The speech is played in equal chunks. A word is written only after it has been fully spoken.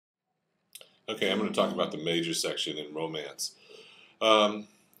Okay, I'm going to talk about the major section in Romance.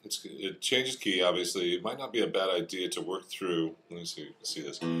 It changes key, obviously. It might not be a bad idea to work through, let me see if you can see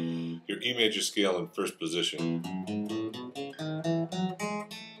this, your E major scale in first position.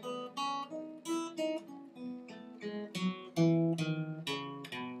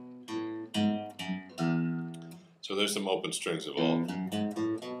 So there's some open strings involved.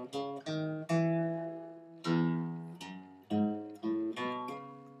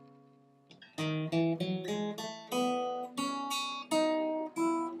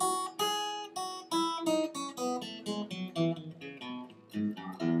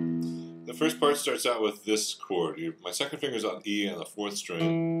 The first part starts out with this chord. My second finger's on E on the 4th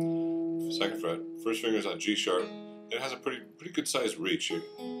string, 2nd fret. First finger's on G sharp. It has a pretty good sized reach here.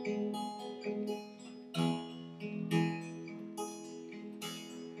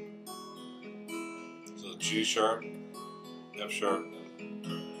 So G sharp, F sharp,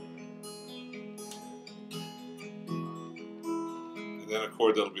 and then a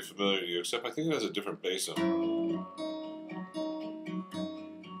chord that'll be familiar to you, except I think it has a different bass on it.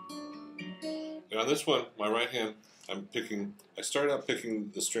 And on this one, my right hand, I started out picking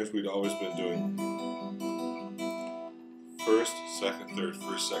the strings we'd always been doing. First, second, third,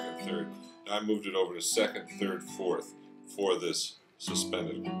 first, second, third. And I moved it over to second, third, fourth for this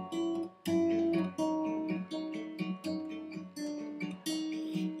suspended.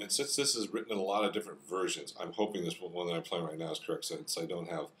 And since this is written in a lot of different versions, I'm hoping this one that I'm playing right now is correct since I don't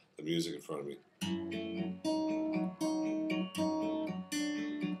have the music in front of me.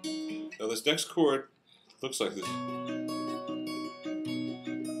 Now this next chord looks like this. I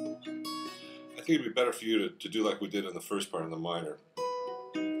think it'd be better for you to do like we did in the first part in the minor.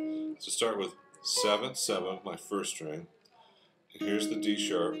 So start with 7, 7, my first string. And here's the D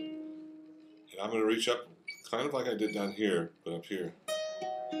sharp. And I'm going to reach up kind of like I did down here, but up here.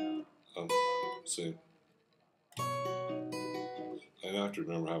 See. I now have to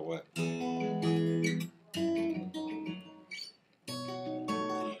remember how it went.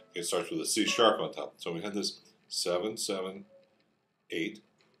 It starts with a C sharp on top. So we had this 7, 7, 8,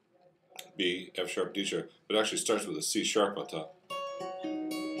 B, F sharp, D sharp, but it actually starts with a C sharp on top.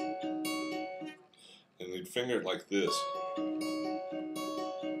 And we'd finger it like this.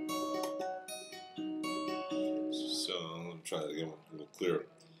 So let me try that again a little clearer.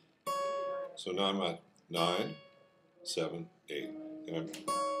 So now I'm at 9, 7, 8, and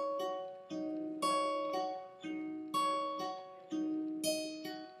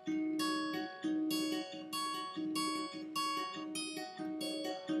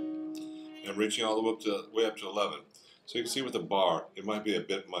I'm reaching all the way up to 11. So you can see with the bar, it might be a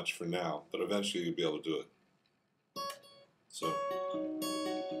bit much for now, but eventually you'll be able to do it. So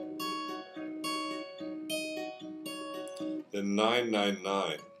then 9, 9,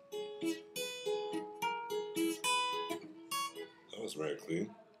 9. That was very clean.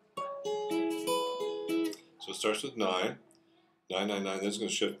 So it starts with 9, 9, 9, 9. Then it's going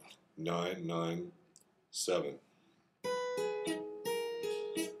to shift 9, 9, 7.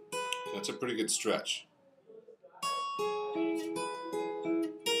 That's a pretty good stretch.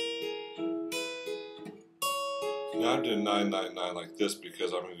 Now I'm doing 9, 9, 9 like this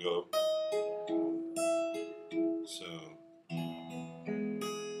because I'm going to go. So.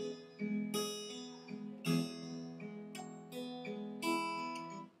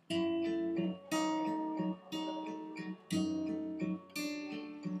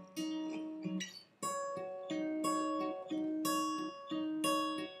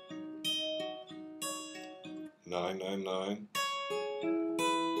 Nine, 9, 9.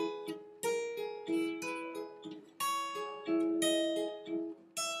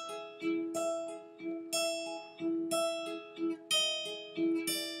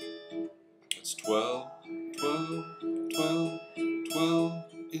 It's 12, 12, 12, 12,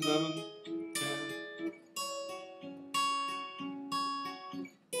 11, 10.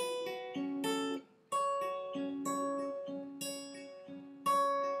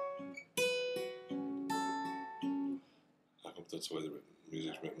 I hope that's the way the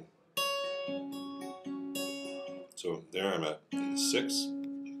music's written. So there I'm at 6,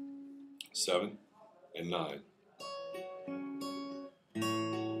 7, and 9.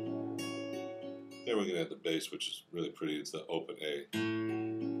 Then we're going to add the bass, which is really pretty. It's the open A.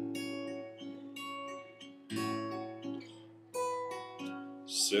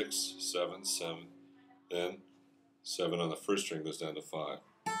 Six, 7, 7. Then 7 on the first string goes down to 5.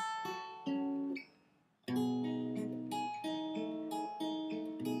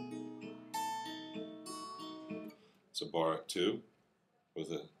 It's a bar at 2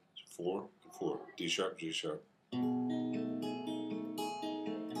 with a 4 and 4. D sharp, G sharp.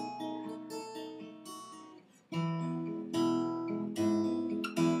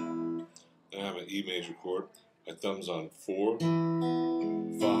 E major chord. My thumb's on 4, 5,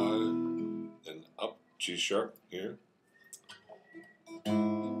 and up, G sharp here,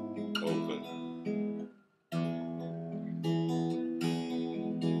 open.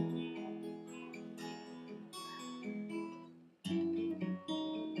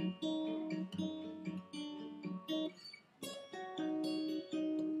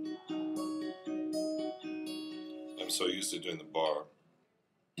 I'm so used to doing the bar.